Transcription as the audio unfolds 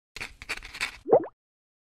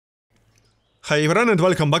Hey everyone and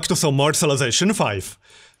welcome back to some more Civilization 5.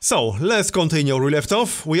 So, let's continue where we left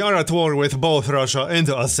off. We are at war with both Russia and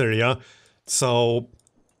Assyria, so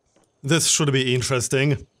this should be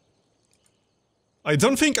interesting. I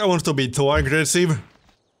don't think I want to be too aggressive,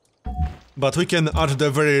 but we can at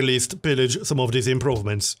the very least pillage some of these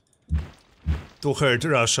improvements to hurt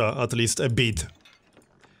Russia at least a bit.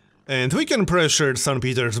 And we can pressure St.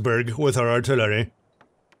 Petersburg with our artillery.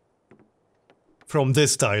 From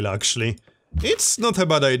this tile, actually. It's not a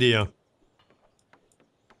bad idea.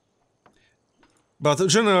 But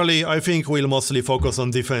generally, I think we'll mostly focus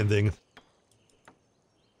on defending.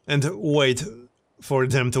 And wait for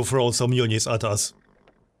them to throw some units at us.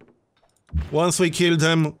 Once we kill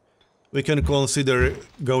them, we can consider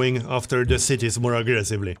going after the cities more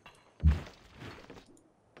aggressively.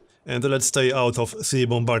 And let's stay out of sea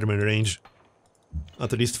bombardment range.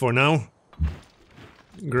 At least for now.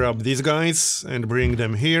 Grab these guys and bring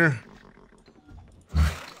them here.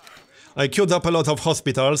 I queued up a lot of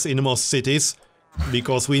hospitals in most cities,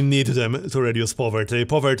 because we need them to reduce poverty.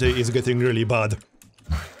 Poverty is getting really bad.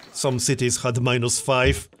 Some cities had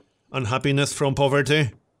 -5 unhappiness from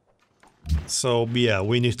poverty. So yeah,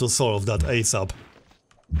 we need to solve that ASAP.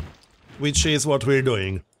 Which is what we're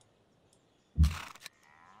doing.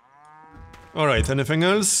 Alright, anything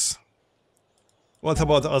else? What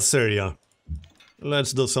about Assyria?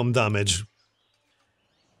 Let's do some damage.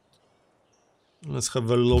 Let's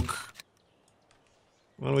have a look.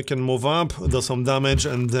 Well, we can move up, do some damage,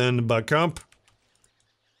 and then back up.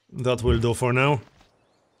 That will do for now.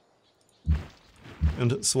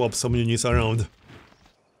 And swap some units around.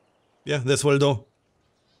 Yeah, this will do.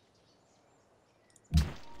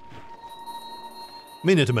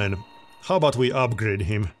 Minuteman. How about we upgrade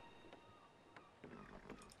him?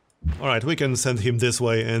 Alright, we can send him this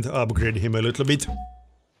way and upgrade him a little bit.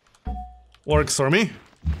 Works for me.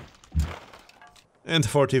 And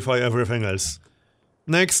fortify everything else.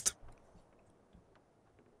 Next.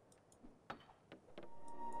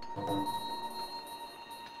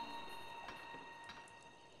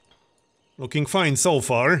 Looking fine so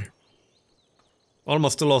far.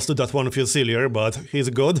 Almost lost to that one Fusilier, but he's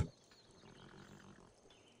good.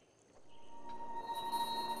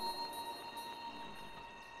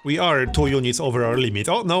 We are 2 units over our limit.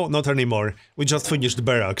 Oh, no, not anymore. We just finished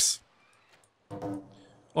barracks.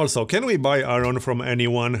 Also, can we buy iron from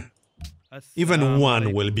anyone? Even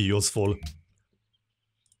one will be useful.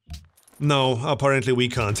 No, apparently we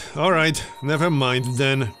can't. Alright, never mind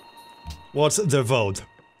then. What's the vote?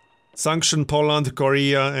 Sanction Poland,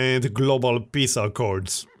 Korea and Global Peace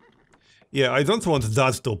Accords. Yeah, I don't want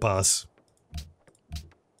that to pass.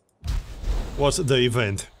 What's the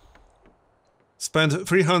event? Spend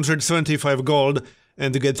 325 gold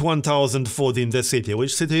and get 1000 food in the city.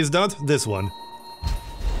 Which city is that? This one.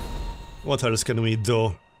 What else can we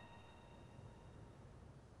do?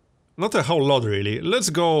 Not a whole lot really. Let's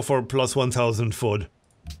go for plus 1000 food.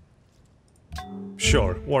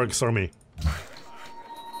 Sure, works for me.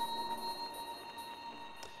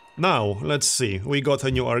 Now, let's see. We got a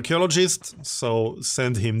new archaeologist, so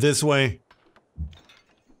send him this way.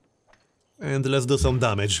 And let's do some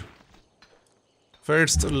damage.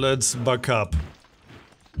 First, let's back up.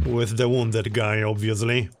 With the wounded guy,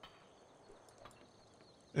 obviously.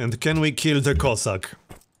 And can we kill the Cossack?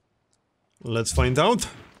 Let's find out.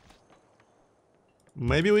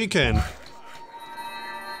 Maybe we can.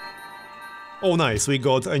 Oh nice, we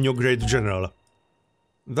got a new great general.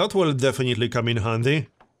 That will definitely come in handy.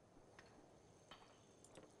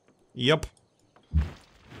 Yep.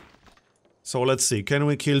 So let's see, can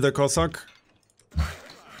we kill the Cossack?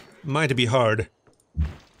 Might be hard.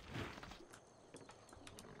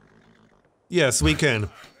 Yes, we can.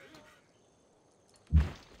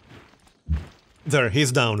 There,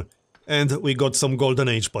 he's down. And we got some golden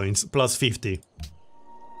age points, plus 50.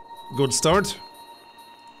 Good start.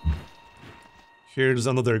 Here's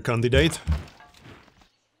another candidate.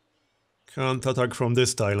 Can't attack from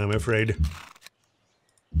this tile, I'm afraid.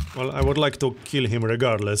 Well, I would like to kill him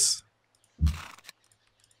regardless.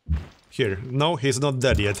 Here. No, he's not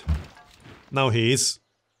dead yet. Now he is.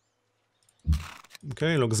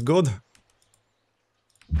 Okay, looks good.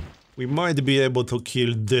 We might be able to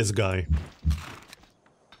kill this guy.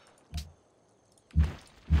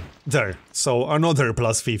 There, so another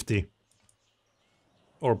plus 50.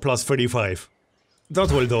 Or plus 35.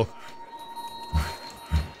 That will do.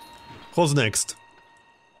 Who's next?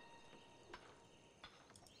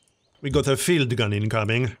 We got a field gun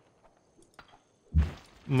incoming.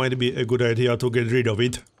 Might be a good idea to get rid of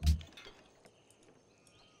it.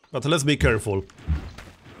 But let's be careful.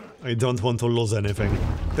 I don't want to lose anything.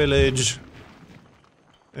 Pillage.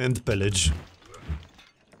 And pillage.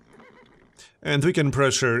 And we can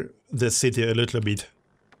pressure the city a little bit.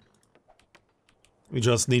 We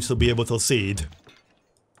just need to be able to see it.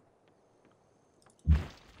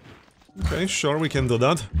 Okay, sure, we can do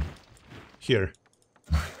that. Here.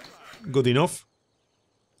 Good enough.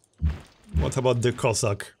 What about the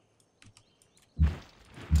Cossack?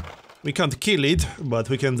 We can't kill it, but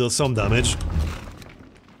we can do some damage.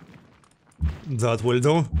 That will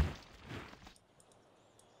do.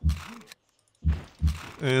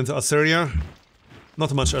 And Assyria?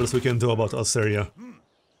 Not much else we can do about Assyria.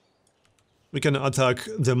 We can attack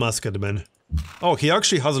the masked man. Oh, he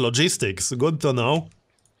actually has logistics. Good to know.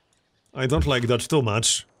 I don't like that too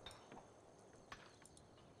much.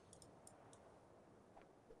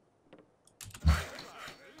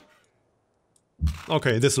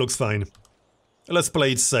 Okay, this looks fine. Let's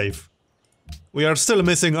play it safe. We are still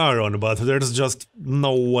missing iron, but there's just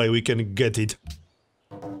no way we can get it.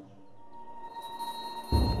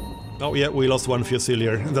 Oh yeah, we lost one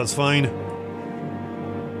Fusilier. That's fine.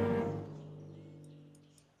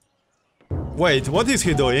 Wait, what is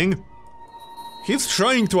he doing? He's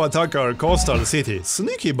trying to attack our coastal city.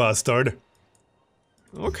 Sneaky bastard.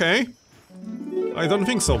 Okay. I don't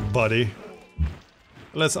think so, buddy.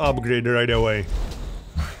 Let's upgrade right away.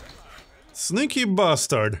 Sneaky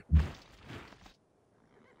bastard.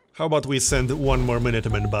 How about we send one more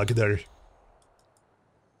Minuteman back there?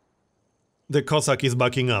 The Cossack is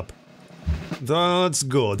backing up. That's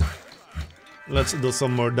good. Let's do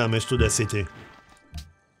some more damage to the city.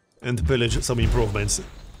 And pillage some improvements.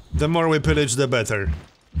 The more we pillage, the better.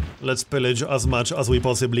 Let's pillage as much as we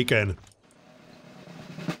possibly can.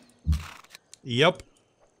 Yup.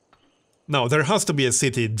 Now, there has to be a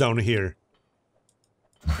city down here.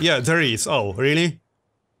 Yeah, there is. Oh, really?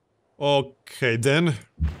 Okay, then.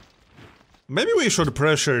 Maybe we should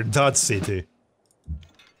pressure that city.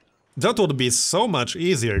 That would be so much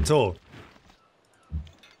easier, too.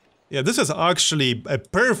 Yeah, this is actually a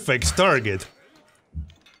perfect target.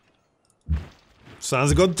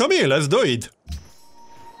 Sounds good to me, let's do it.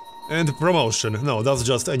 And promotion. No, that's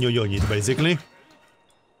just a new unit, basically.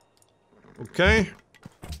 Okay.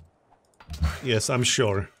 Yes, I'm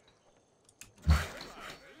sure.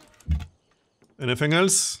 Anything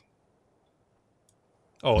else?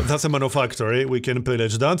 Oh, that's a manufactory. We can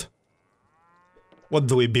pillage that. What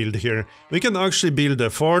do we build here? We can actually build a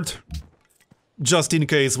fort. Just in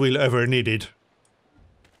case we'll ever need it.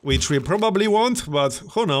 Which we probably won't, but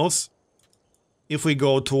who knows? If we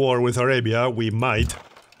go to war with Arabia, we might.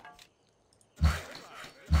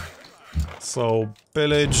 So,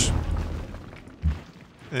 pillage.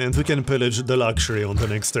 And we can pillage the luxury on the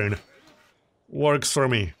next turn. Works for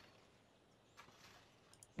me.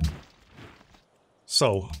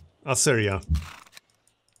 So, Assyria.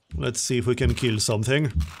 Let's see if we can kill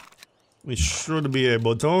something. We should be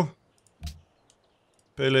able to.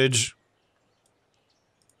 Pillage.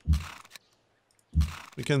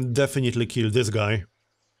 We can definitely kill this guy.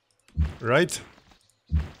 Right?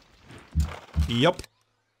 Yup.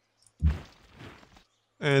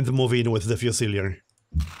 And move in with the Fusilier.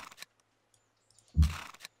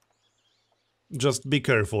 Just be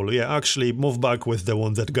careful. Yeah, actually move back with the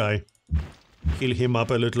wounded guy. Heal him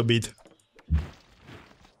up a little bit.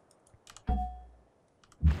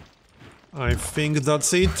 I think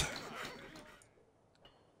that's it.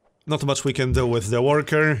 Not much we can do with the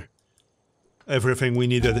worker. Everything we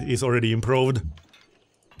needed is already improved.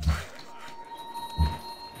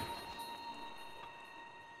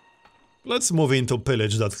 Let's move in to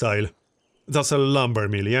pillage that tile. That's a lumber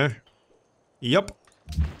mill, yeah? Yup.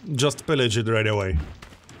 Just pillage it right away.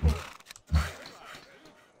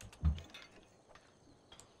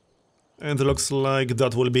 And looks like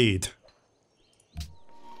that will be it.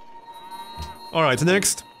 Alright,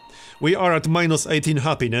 next. We are at minus 18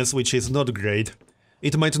 happiness, which is not great.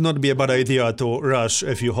 It might not be a bad idea to rush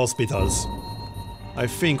a few hospitals. I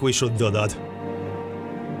think we should do that.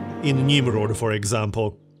 In Nimrod, for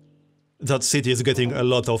example. That city is getting a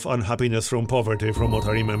lot of unhappiness from poverty, from what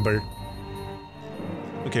I remember.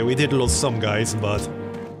 Okay, we did lose some guys, but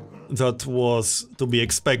that was to be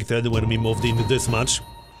expected when we moved in this much.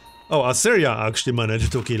 Oh, Assyria actually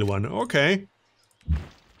managed to kill one. Okay.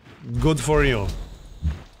 Good for you.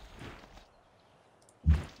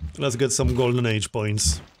 Let's get some Golden Age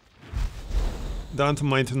points. That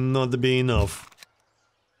might not be enough.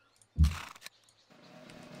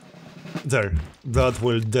 There. That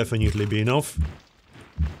will definitely be enough.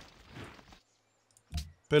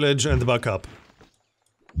 Pillage and back up.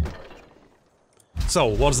 So,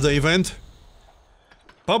 what's the event?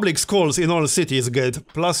 Public schools in all cities get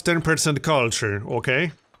plus 10% culture,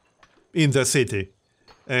 okay? In the city.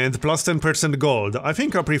 And plus 10% gold. I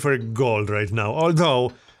think I prefer gold right now.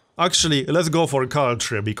 Although, actually, let's go for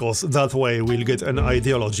culture, because that way we'll get an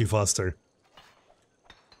ideology faster.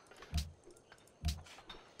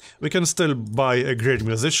 We can still buy a great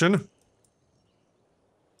musician.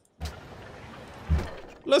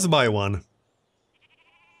 Let's buy one.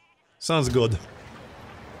 Sounds good.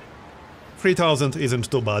 3,000 isn't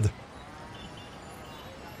too bad.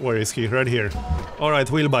 Where is he? Right here. Alright,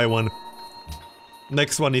 we'll buy one.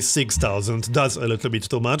 Next one is 6,000. That's a little bit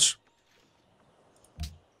too much.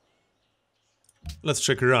 Let's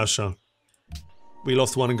check Russia. We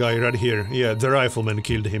lost one guy right here. Yeah, the rifleman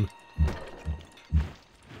killed him.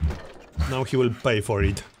 Now he will pay for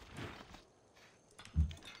it.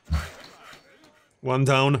 One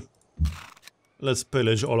down. Let's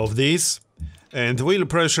pillage all of these. And we'll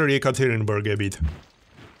pressure Yekaterinburg a bit.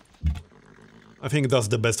 I think that's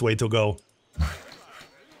the best way to go.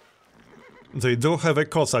 They do have a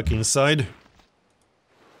Cossack inside.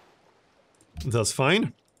 That's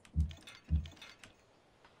fine.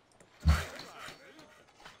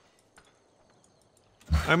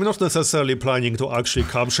 I'm not necessarily planning to actually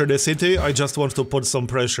capture the city, I just want to put some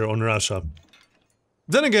pressure on Russia.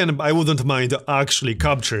 Then again, I wouldn't mind actually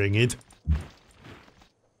capturing it.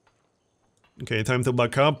 Okay, time to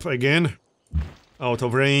back up again. Out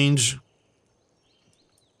of range.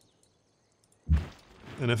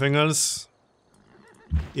 Anything else?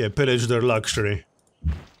 Yeah, pillage their luxury.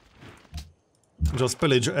 Just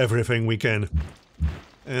pillage everything we can.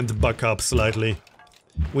 And back up slightly.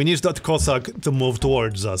 We need that Cossack to move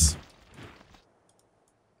towards us.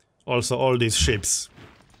 Also, all these ships.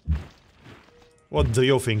 What do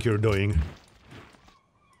you think you're doing?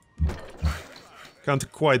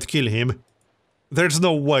 Can't quite kill him. There's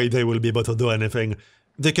no way they will be able to do anything.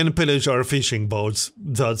 They can pillage our fishing boats.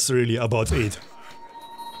 That's really about it.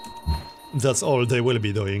 That's all they will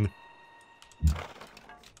be doing.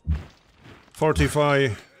 Fortify.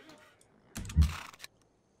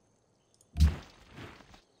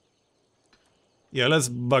 Yeah, let's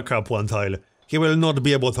back up one tile. He will not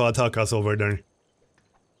be able to attack us over there.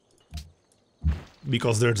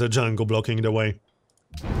 Because there's a Django blocking the way.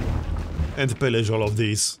 And pillage all of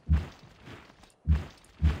these.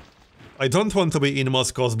 I don't want to be in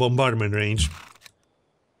Moscow's bombardment range.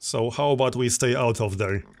 So how about we stay out of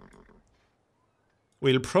there?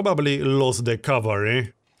 We'll probably lose the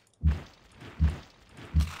cavalry.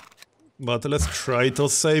 But let's try to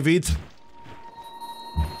save it.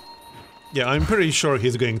 Yeah, I'm pretty sure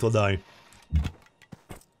he's going to die.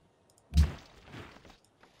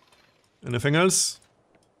 Anything else?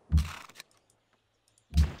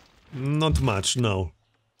 Not much, no.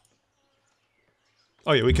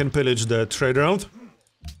 Oh yeah, we can pillage the trade route.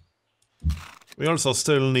 We also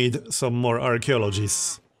still need some more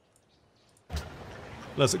archaeologists.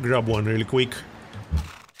 Let's grab one really quick.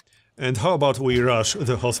 And how about we rush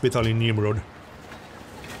the hospital in Nimrod?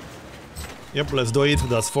 Yep, let's do it.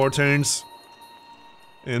 That's 4 turns.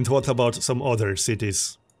 And what about some other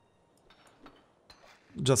cities?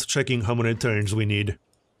 Just checking how many turns we need.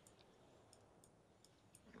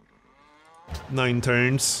 9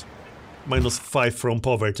 turns. -5 from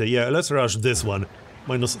poverty. Yeah, let's rush this one.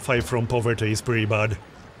 -5 from poverty is pretty bad.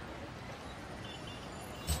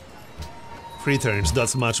 3 turns,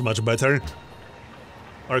 that's much better.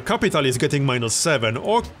 Our capital is getting -7.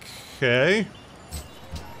 Okay.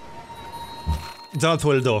 That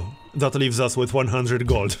will do. That leaves us with 100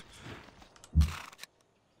 gold.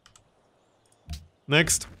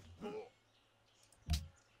 Next.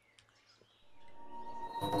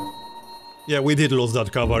 Yeah, we did lose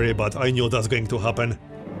that cavalry, but I knew that's going to happen.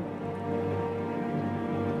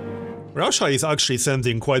 Russia is actually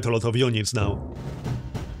sending quite a lot of units now.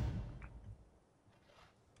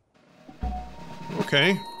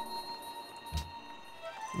 Okay.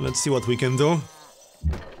 Let's see what we can do.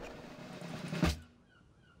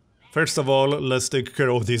 First of all, let's take care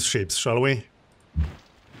of these ships, shall we?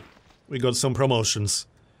 We got some promotions.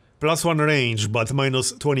 +1 range, but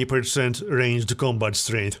 -20% ranged combat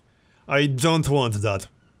strength. I don't want that.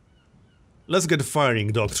 Let's get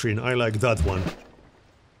firing doctrine, I like that one.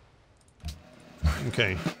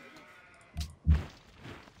 Okay.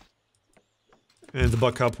 And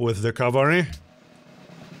back up with the cavalry.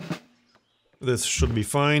 This should be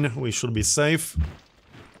fine, we should be safe.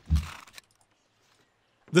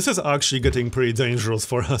 This is actually getting pretty dangerous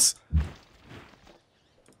for us.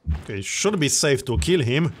 Okay, should be safe to kill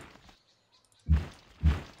him.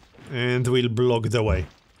 And we'll block the way.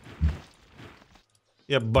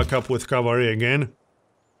 Yep, back up with cavalry again.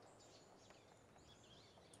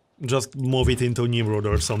 Just move it into Nimrod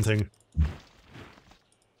or something.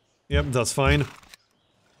 Yep, that's fine.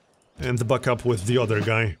 And back up with the other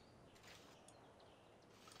guy.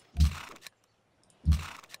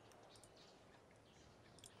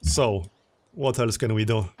 So, what else can we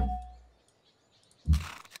do?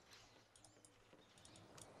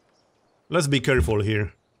 Let's be careful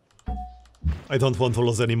here. I don't want to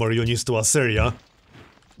lose any more units to Assyria.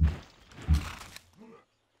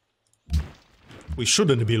 We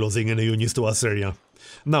shouldn't be losing any units to Assyria.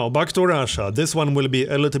 Now, back to Russia. This one will be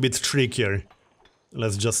a little bit trickier.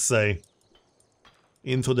 Let's just say.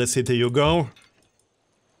 Into the city you go.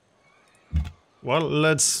 Well,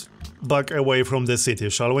 let's back away from the city,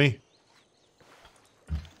 shall we?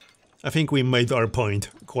 I think we made our point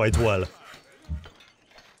quite well.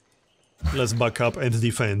 Let's back up and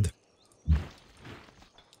defend.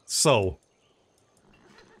 So,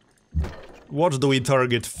 what do we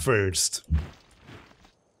target first?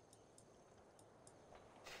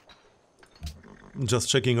 Just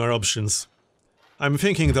checking our options. I'm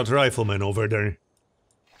thinking that rifleman over there.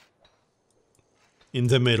 In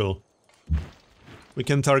the middle. We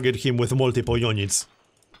can target him with multiple units.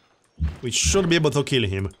 We should be able to kill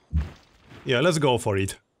him. Yeah, let's go for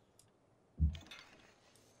it.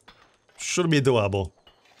 Should be doable.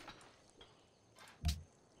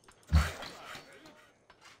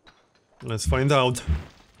 Let's find out.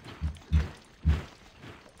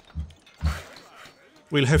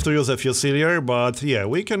 We'll have to use a Fusilier, but yeah,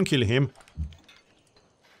 we can kill him.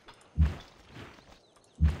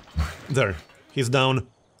 There, he's down.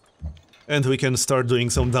 And we can start doing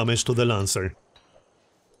some damage to the Lancer.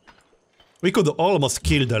 We could almost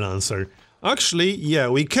kill the Lancer. Actually, yeah,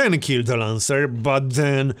 we can kill the Lancer, but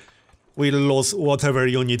then we'll lose whatever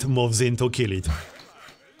unit moves in to kill it.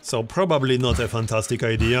 So probably not a fantastic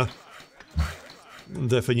idea.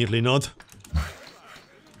 Definitely not.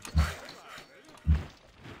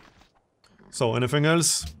 So, anything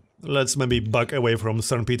else? Let's maybe back away from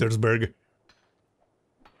St. Petersburg.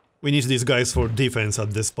 We need these guys for defense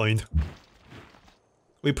at this point.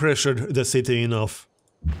 We pressured the city enough.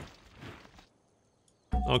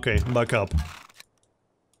 Okay, back up.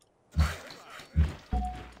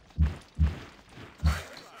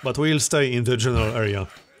 But we'll stay in the general area.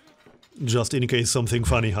 Just in case something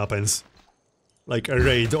funny happens. Like a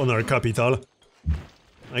raid on our capital.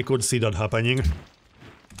 I could see that happening.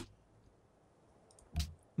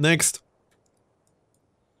 Next.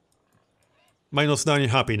 -9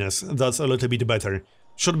 happiness. That's a little bit better.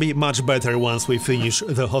 Should be much better once we finish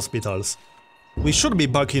the hospitals. We should be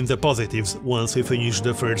back in the positives once we finish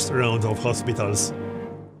the first round of hospitals.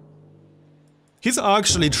 He's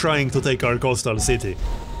actually trying to take our coastal city.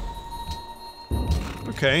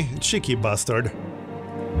 Okay, cheeky bastard.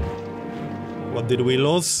 What did we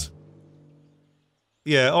lose?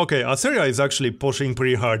 Yeah, okay, Assyria is actually pushing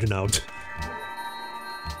pretty hard now.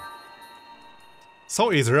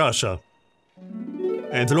 So is Russia.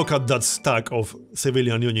 And look at that stack of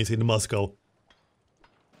civilian units in Moscow.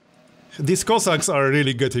 These Cossacks are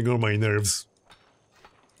really getting on my nerves.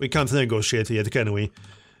 We can't negotiate yet, can we?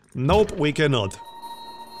 Nope, we cannot.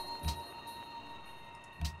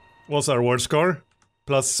 What's our war score?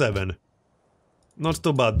 +7. Not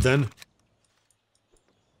too bad then.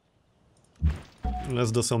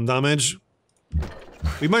 Let's do some damage.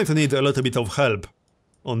 We might need a little bit of help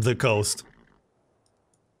on the coast.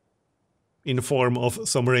 In form of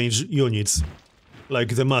some ranged units.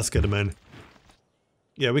 Like the Masked Man.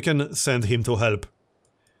 Yeah, we can send him to help.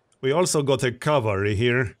 We also got a cavalry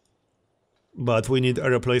here. But we need a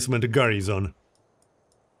replacement garrison.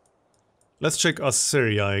 Let's check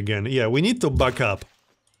Assyria again. Yeah, we need to back up.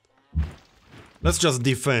 Let's just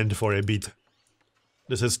defend for a bit.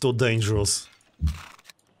 This is too dangerous.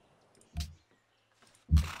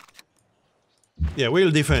 Yeah,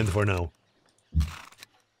 we'll defend for now.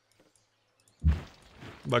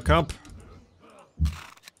 Back up.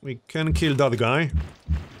 We can kill that guy.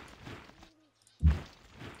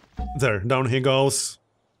 There, down he goes.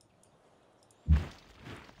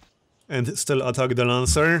 And still attack the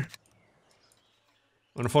Lancer.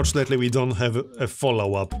 Unfortunately, we don't have a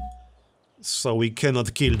follow-up. So we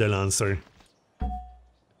cannot kill the Lancer.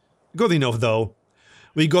 Good enough, though.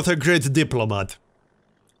 We got a great diplomat.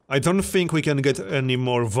 I don't think we can get any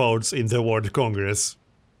more votes in the World Congress.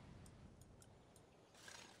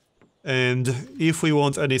 And if we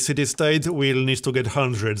want any city-state, we'll need to get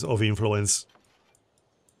hundreds of influence.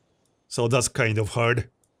 So that's kind of hard.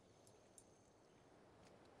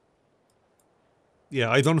 Yeah,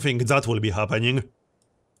 I don't think that will be happening.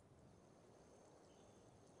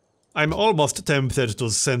 I'm almost tempted to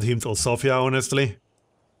send him to Sofia, honestly.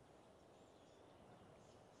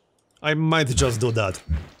 I might just do that.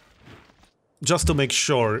 Just to make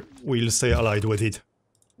sure we'll stay allied with it.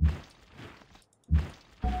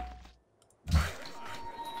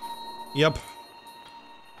 Yep.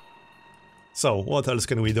 So, what else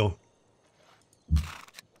can we do?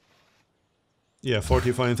 Yeah,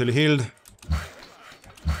 fortify until healed.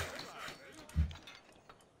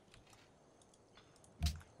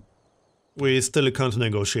 We still can't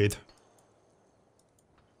negotiate.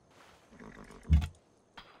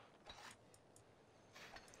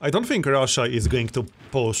 I don't think Russia is going to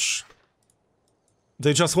push.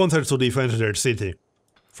 They just wanted to defend their city,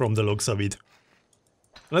 from the looks of it.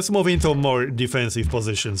 Let's move into more defensive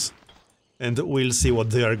positions, and we'll see what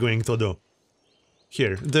they are going to do.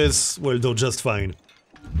 Here, this will do just fine.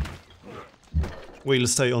 We'll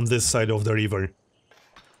stay on this side of the river.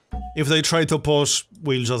 If they try to push,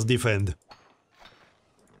 we'll just defend.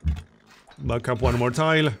 Back up one more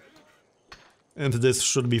tile, and this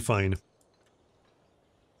should be fine.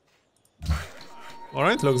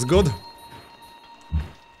 Alright, looks good.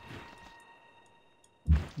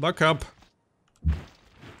 Back up.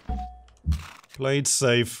 Play it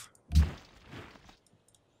safe.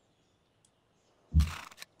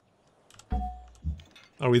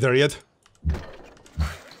 Are we there yet?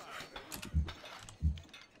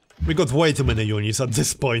 We got way too many units at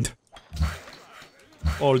this point.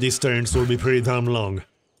 All these turns will be pretty damn long.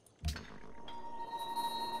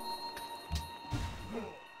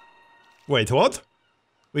 Wait, what?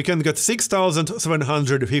 We can get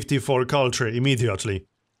 6,754 culture immediately.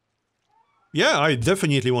 Yeah, I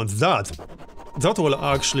definitely want that. That will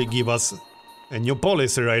actually give us a new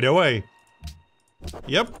policy right away.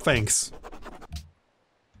 Yep, thanks.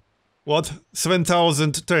 What?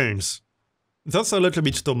 7,000 turns. That's a little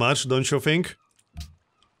bit too much, don't you think?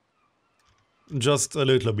 Just a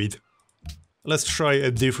little bit. Let's try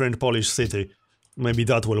a different Polish city. Maybe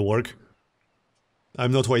that will work.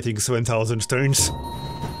 I'm not waiting 7,000 turns.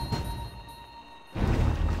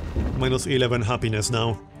 Minus 11 happiness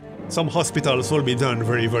now. Some hospitals will be done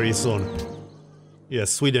very, very soon.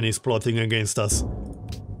 Yes, Sweden is plotting against us.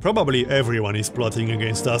 Probably everyone is plotting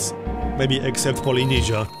against us. Maybe except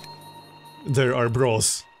Polynesia. There are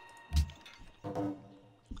bros.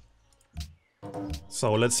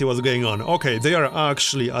 So let's see what's going on. Okay, they are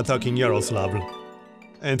actually attacking Yaroslav.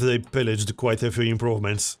 And they pillaged quite a few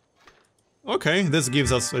improvements. Okay, this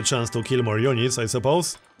gives us a chance to kill more units, I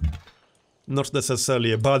suppose. Not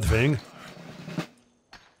necessarily a bad thing.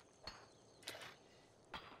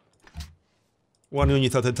 One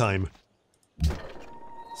unit at a time.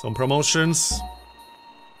 Some promotions.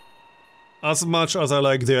 As much as I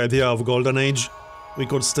like the idea of Golden Age, we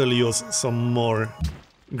could still use some more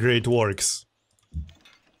great works.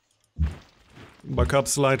 Back up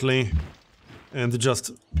slightly and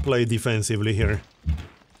just play defensively here.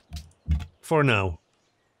 For now.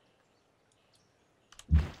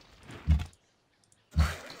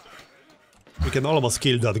 We can almost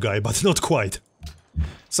kill that guy, but not quite.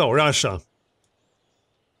 So, Russia.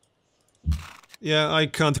 Yeah, I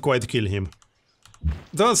can't quite kill him.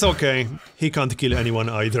 That's okay. He can't kill anyone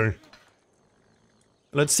either.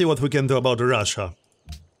 Let's see what we can do about Russia.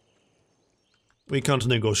 We can't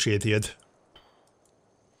negotiate yet.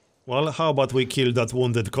 Well, how about we kill that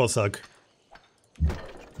wounded Cossack?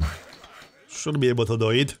 Should be able to do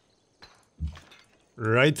it.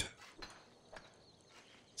 Right.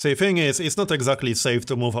 The thing is, it's not exactly safe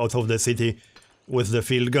to move out of the city with the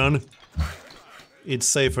field gun. It's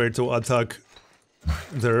safer to attack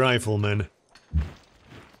the rifleman.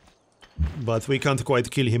 But we can't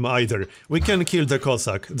quite kill him either. We can kill the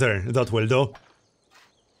Cossack. There, that will do.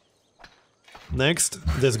 Next,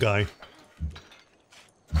 this guy.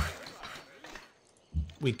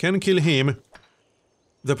 We can kill him.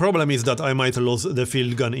 The problem is that I might lose the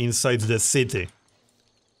field gun inside the city.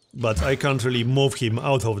 But I can't really move him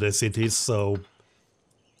out of the city, so...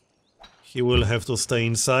 he will have to stay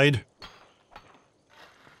inside.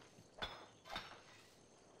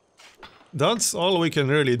 That's all we can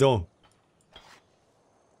really do.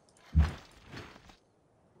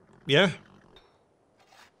 Yeah.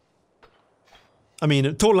 I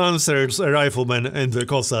mean, 2 lancers, a rifleman and a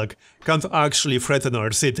Cossack can't actually threaten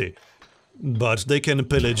our city. But they can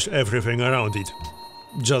pillage everything around it.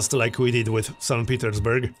 Just like we did with St.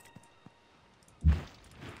 Petersburg.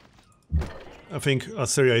 I think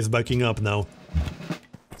Assyria is backing up now.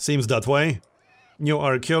 Seems that way. New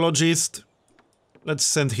archaeologist. Let's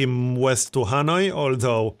send him west to Hanoi,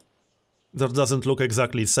 although that doesn't look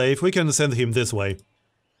exactly safe. We can send him this way.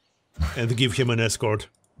 And give him an escort.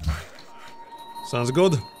 Sounds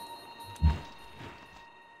good.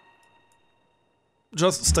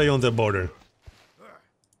 Just stay on the border.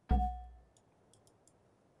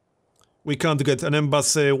 We can't get an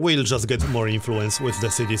embassy, we'll just get more influence with the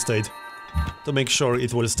city-state. To make sure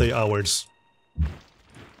it will stay ours.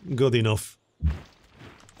 Good enough.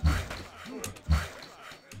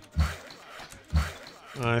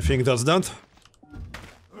 I think that's that.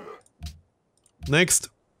 Next.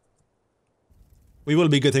 We will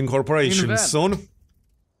be getting corporations soon.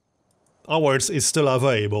 Ours is still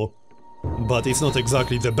available, but it's not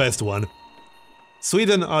exactly the best one.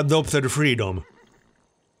 Sweden adopted freedom.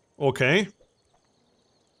 Okay.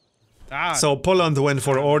 So Poland went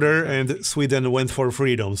for order and Sweden went for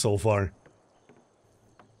freedom so far.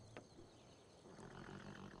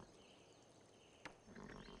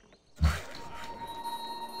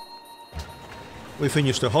 We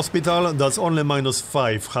finished the hospital, that's only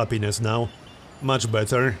 -5 happiness now. Much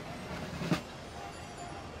better.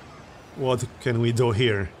 What can we do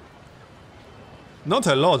here? Not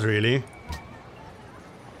a lot, really.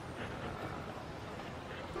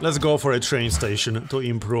 Let's go for a train station to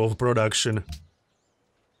improve production.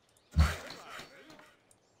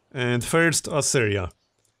 And first, Assyria.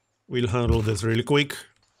 We'll handle this really quick.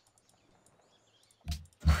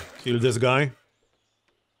 Kill this guy.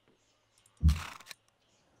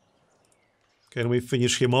 Can we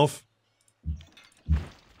finish him off?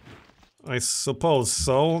 I suppose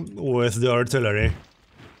so, with the artillery.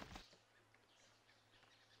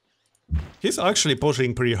 He's actually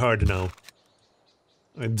pushing pretty hard now.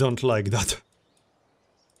 I don't like that.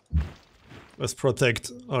 Let's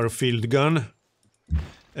protect our field gun.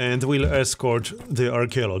 And we'll escort the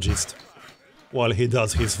archaeologist while he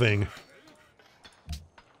does his thing.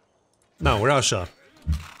 Now, Russia.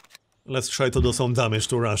 Let's try to do some damage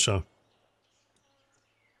to Russia.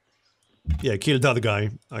 Yeah, kill that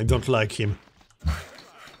guy. I don't like him.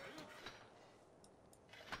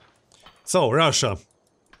 So, Russia.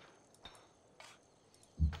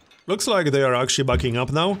 Looks like they are actually backing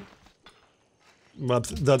up now.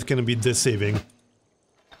 But that can be deceiving.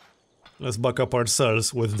 Let's back up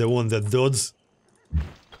ourselves with the wounded dudes.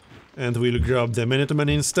 And we'll grab the Minuteman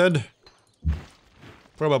instead.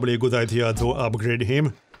 Probably a good idea to upgrade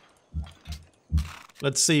him.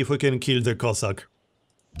 Let's see if we can kill the Cossack.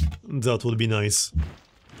 That would be nice.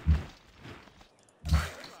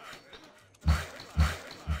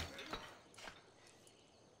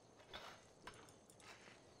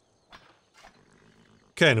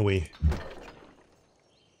 Can we?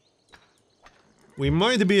 We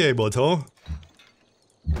might be able to.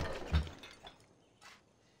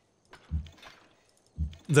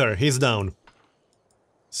 There, he's down.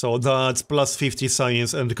 So that's plus 50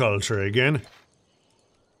 science and culture again.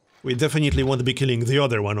 We definitely won't be killing the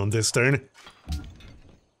other one on this turn.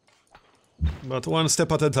 But one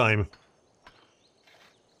step at a time.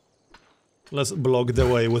 Let's block the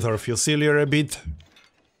way with our Fusilier a bit.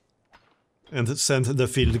 And send the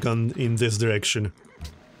field gun in this direction.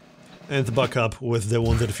 And back up with the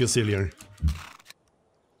wounded Fusilier.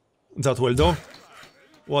 That will do.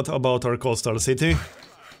 What about our coastal city?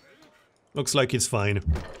 Looks like it's fine.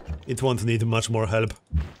 It won't need much more help.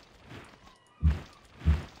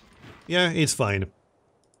 Yeah, it's fine.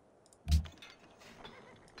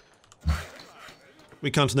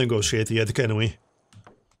 We can't negotiate yet, can we?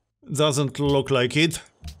 Doesn't look like it.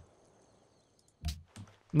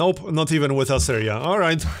 Nope, not even with Assyria.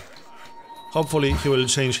 Alright. Hopefully he will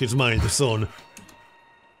change his mind soon.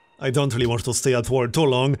 I don't really want to stay at war too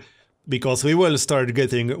long, because we will start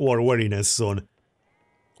getting war weariness soon.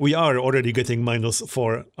 We are already getting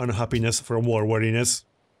 -4 unhappiness from war weariness.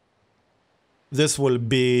 This will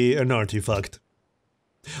be an artifact.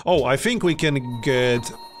 Oh, I think we can get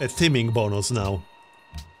a teaming bonus now.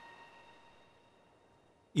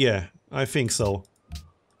 Yeah, I think so.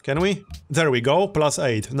 Can we? There we go,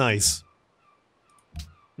 +8, nice.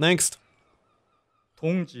 Next.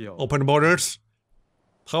 Open borders.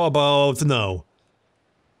 How about now?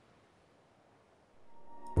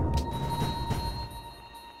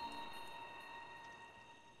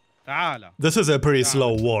 This is a pretty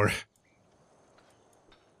slow war.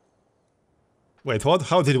 Wait, what?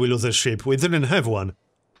 How did we lose a ship? We didn't have one.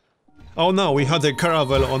 Oh no, we had a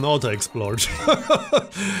caravel on auto-explored.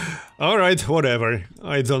 Alright, whatever.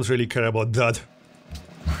 I don't really care about that.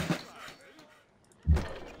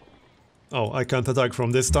 Oh, I can't attack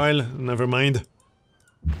from this tile. Never mind.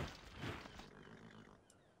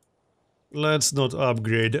 Let's not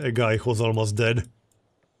upgrade a guy who's almost dead.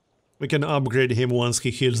 We can upgrade him once he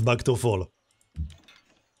heals back to full.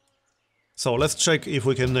 So let's check if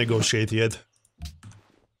we can negotiate yet.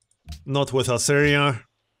 Not with Assyria.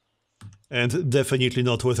 And definitely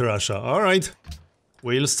not with Russia. Alright.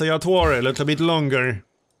 We'll stay at war a little bit longer.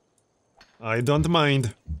 I don't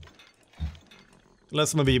mind.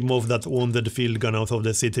 Let's maybe move that wounded field gun out of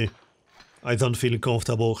the city. I don't feel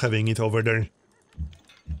comfortable having it over there.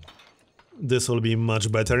 This will be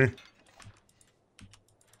much better.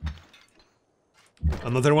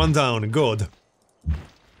 Another one down, good.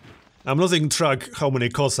 I'm losing track how many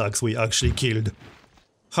Cossacks we actually killed.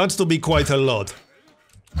 Had to be quite a lot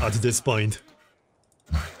at this point.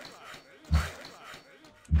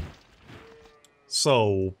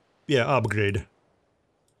 So, yeah, upgrade.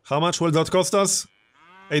 How much will that cost us?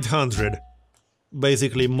 800.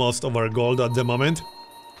 Basically most of our gold at the moment.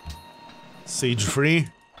 Siege free.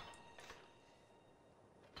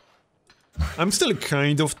 I'm still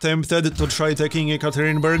kind of tempted to try taking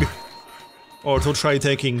Ekaterinburg. Or to try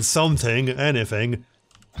taking something, anything.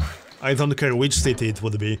 I don't care which city it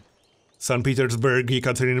would be. St. Petersburg,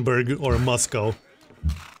 Ekaterinburg, or Moscow.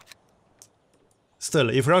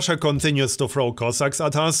 Still, if Russia continues to throw Cossacks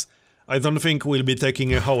at us, I don't think we'll be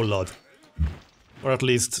taking a whole lot. Or at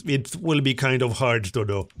least, it will be kind of hard to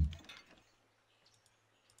do.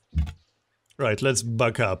 Right, let's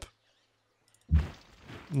back up.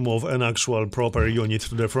 Move an actual proper unit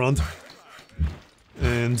to the front.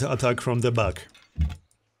 And attack from the back.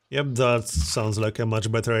 Yep, that sounds like a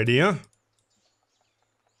much better idea.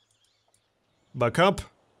 Back up.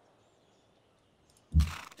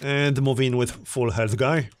 And move in with full health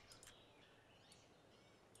guy.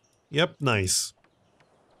 Yep, nice.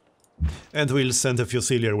 And we'll send a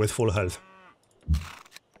Fusilier with full health.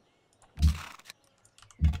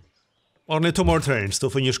 Only 2 more turns to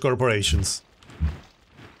finish corporations.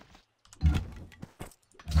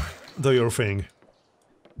 Do your thing.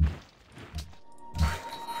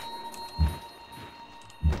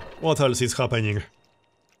 What else is happening?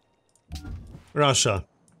 Russia.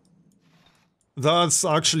 That's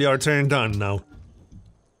actually our turn done now.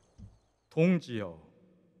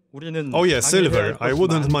 Oh yeah, silver. I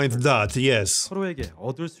wouldn't mind that, yes.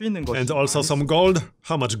 And also some gold.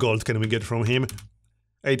 How much gold can we get from him?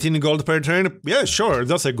 18 gold per turn? Yeah, sure,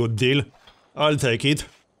 that's a good deal. I'll take it.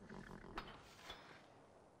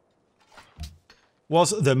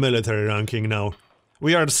 What's the military ranking now?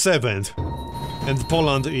 We are 7th. And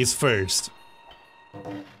Poland is 1st.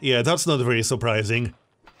 Yeah, that's not very surprising.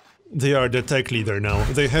 They are the tech leader now.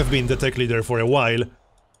 They have been the tech leader for a while.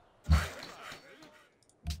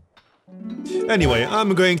 Anyway,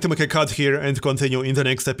 I'm going to make a cut here and continue in the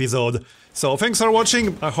next episode. So thanks for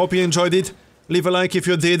watching, I hope you enjoyed it. Leave a like if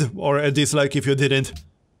you did, or a dislike if you didn't.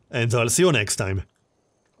 And I'll see you next time.